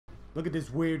Look at this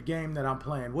weird game that I'm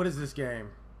playing. What is this game?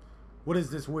 What is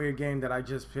this weird game that I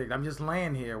just picked? I'm just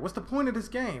laying here. What's the point of this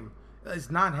game?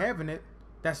 It's not having it.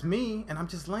 That's me, and I'm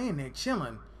just laying there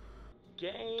chilling.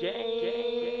 Caviar.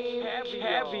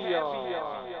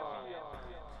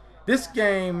 This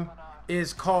game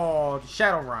is called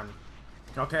Shadowrun.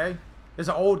 Okay? It's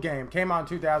an old game. Came out in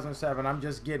 2007. I'm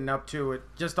just getting up to it.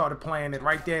 Just started playing it.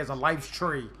 Right there is a life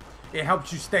tree. It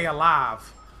helps you stay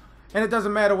alive. And it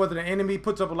doesn't matter whether the enemy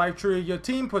puts up a life tree or your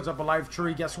team puts up a life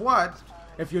tree. Guess what?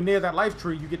 If you're near that life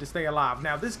tree, you get to stay alive.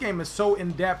 Now, this game is so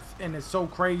in-depth and it's so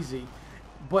crazy.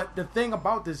 But the thing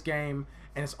about this game,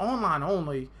 and it's online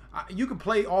only, you can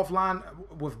play offline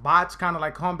with bots, kind of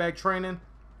like combat training.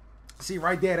 See,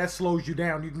 right there, that slows you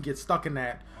down. You can get stuck in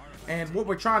that. And what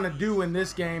we're trying to do in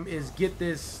this game is get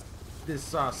this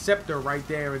scepter right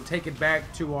there and take it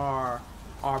back to our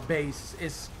base.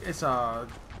 It's a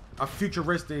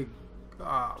futuristic,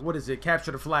 what is it?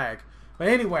 Capture the flag. But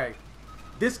anyway,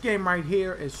 this game right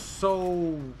here is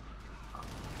so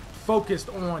focused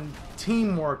on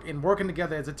teamwork and working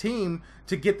together as a team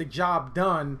to get the job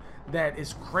done that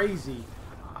is crazy.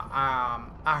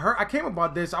 I came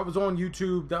about this. I was on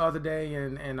YouTube the other day,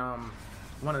 and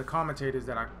one of the commentators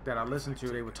that I listened to,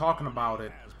 they were talking about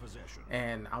it,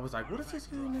 and I was like, what is this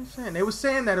game saying? They were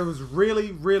saying that it was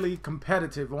really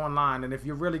competitive online, and if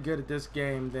you're really good at this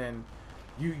game, then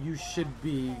you should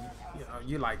be,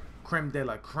 you like creme de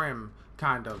la creme,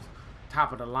 kind of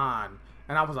top of the line.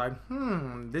 And I was like,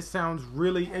 this sounds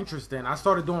really interesting. I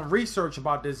started doing research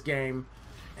about this game,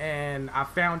 and I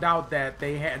found out that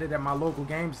they had it at my local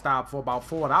GameStop for about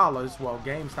 $4. Well,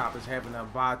 GameStop is having a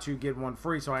buy two get one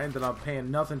free, so I ended up paying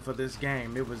nothing for this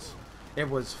game. It was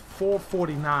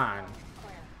 $4.49,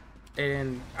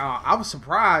 and I was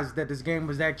surprised that this game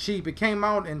was that cheap. It came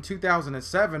out in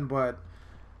 2007, but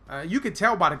you could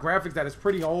tell by the graphics that it's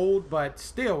pretty old, but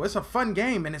still, it's a fun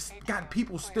game, and it's got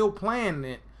people still playing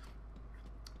it.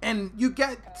 And you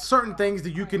get certain things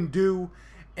that you can do.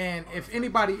 And if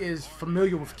anybody is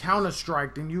familiar with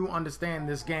Counter-Strike, then you understand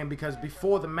this game, because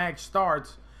before the match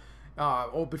starts,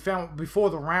 or before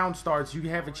the round starts, you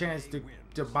have a chance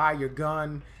to buy your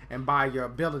gun and buy your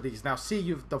abilities. Now,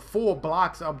 see, the 4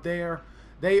 blocks up there,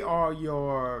 they are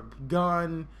your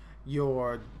gun,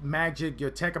 your magic,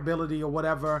 your tech ability, or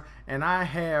whatever. And I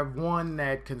have one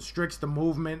that constricts the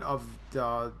movement of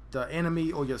the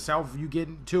enemy or yourself if you get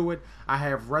into it. I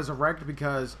have Resurrect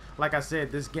because, like I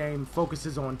said, this game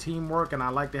focuses on teamwork, and I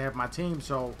like to have my team.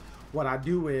 So what I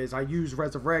do is I use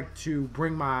Resurrect to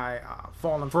bring my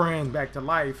fallen friends back to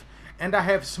life. And I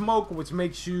have Smoke, which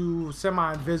makes you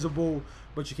semi-invisible,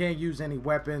 but you can't use any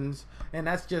weapons. And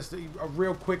that's just a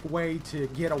real quick way to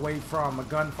get away from a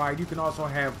gunfight. You can also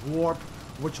have Warp,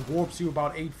 which warps you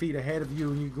about 8 feet ahead of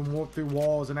you, and you can warp through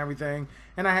walls and everything.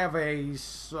 And I have a,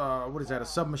 what is that, a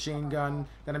submachine gun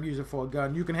that I'm using for a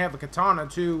gun. You can have a katana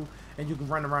too, and you can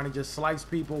run around and just slice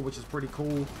people, which is pretty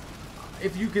cool.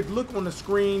 If you could look on the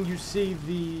screen, you see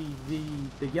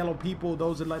the yellow people.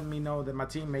 Those are letting me know that my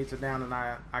teammates are down and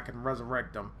I can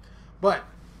resurrect them. But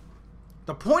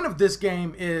the point of this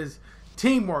game is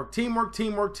teamwork, teamwork,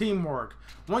 teamwork, teamwork.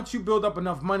 Once you build up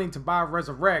enough money to buy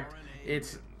Resurrect,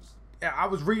 I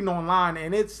was reading online,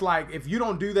 and it's like, if you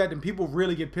don't do that, then people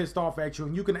really get pissed off at you,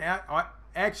 and you can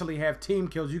actually have team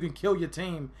kills. You can kill your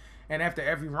team, and after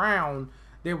every round,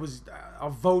 there was a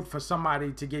vote for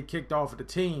somebody to get kicked off of the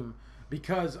team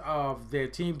because of their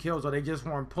team kills, or they just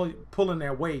weren't pulling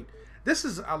their weight. This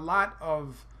is a lot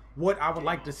of what I would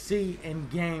like to see in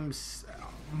games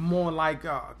more like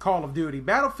Call of Duty.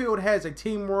 Battlefield has a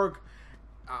teamwork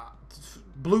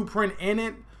blueprint in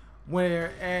it,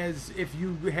 whereas if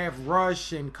you have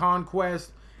Rush and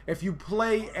Conquest, if you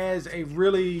play as a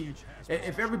really,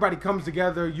 if everybody comes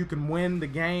together, you can win the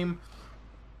game.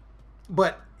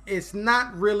 But it's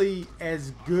not really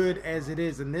as good as it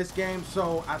is in this game.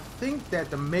 So I think that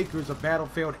the makers of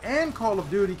Battlefield and Call of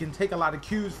Duty can take a lot of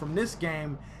cues from this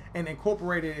game and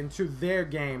incorporate it into their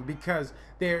game, because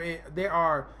there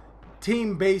are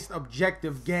team-based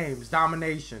objective games: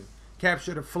 domination,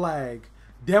 capture the flag,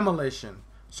 demolition,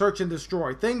 search and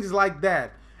destroy, things like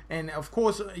that. And of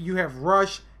course, you have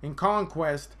Rush and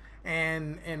Conquest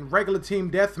and regular team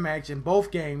deathmatch in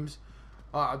both games.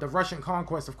 The Rush and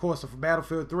Conquest, of course, are for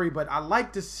Battlefield 3. But I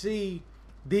like to see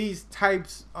these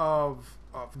types of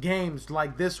games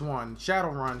like this one,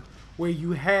 Shadowrun, where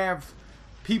you have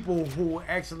people who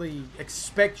actually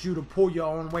expect you to pull your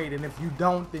own weight, and if you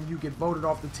don't, then you get voted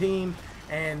off the team.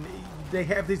 And they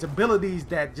have these abilities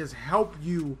that just help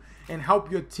you and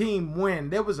help your team win.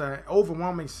 There was an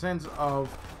overwhelming sense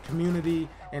of community,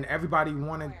 and everybody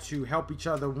wanted to help each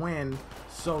other win,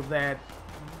 so that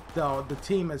the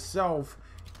team itself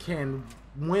can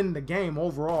win the game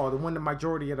overall, to win the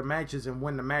majority of the matches and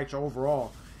win the match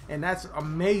overall. And that's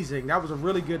amazing. That was a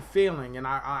really good feeling, and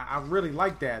I really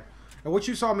like that. And what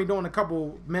you saw me doing a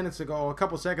couple minutes ago, or a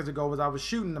couple seconds ago, was I was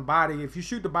shooting the body. If you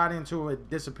shoot the body until it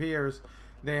disappears,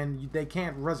 then they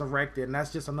can't resurrect it, and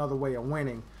that's just another way of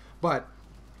winning. But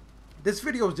this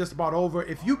video is just about over.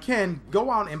 If you can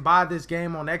go out and buy this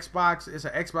game on Xbox, it's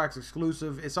an Xbox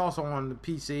exclusive. It's also on the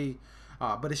PC,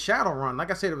 but it's Shadowrun. Like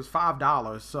I said, it was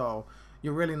 $5, so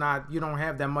you're really not, you don't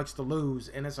have that much to lose,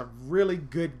 and it's a really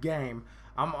good game.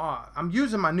 I'm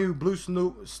using my new Blue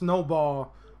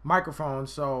Snowball microphone,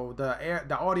 so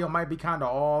the audio might be kind of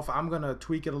off. I'm gonna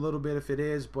tweak it a little bit if it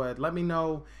is, but let me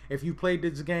know if you played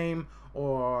this game,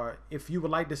 or if you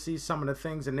would like to see some of the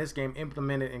things in this game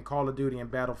implemented in Call of Duty and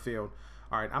Battlefield.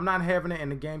 Alright, I'm not having it in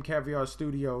the game Caviar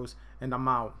Studios, and I'm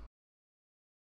out.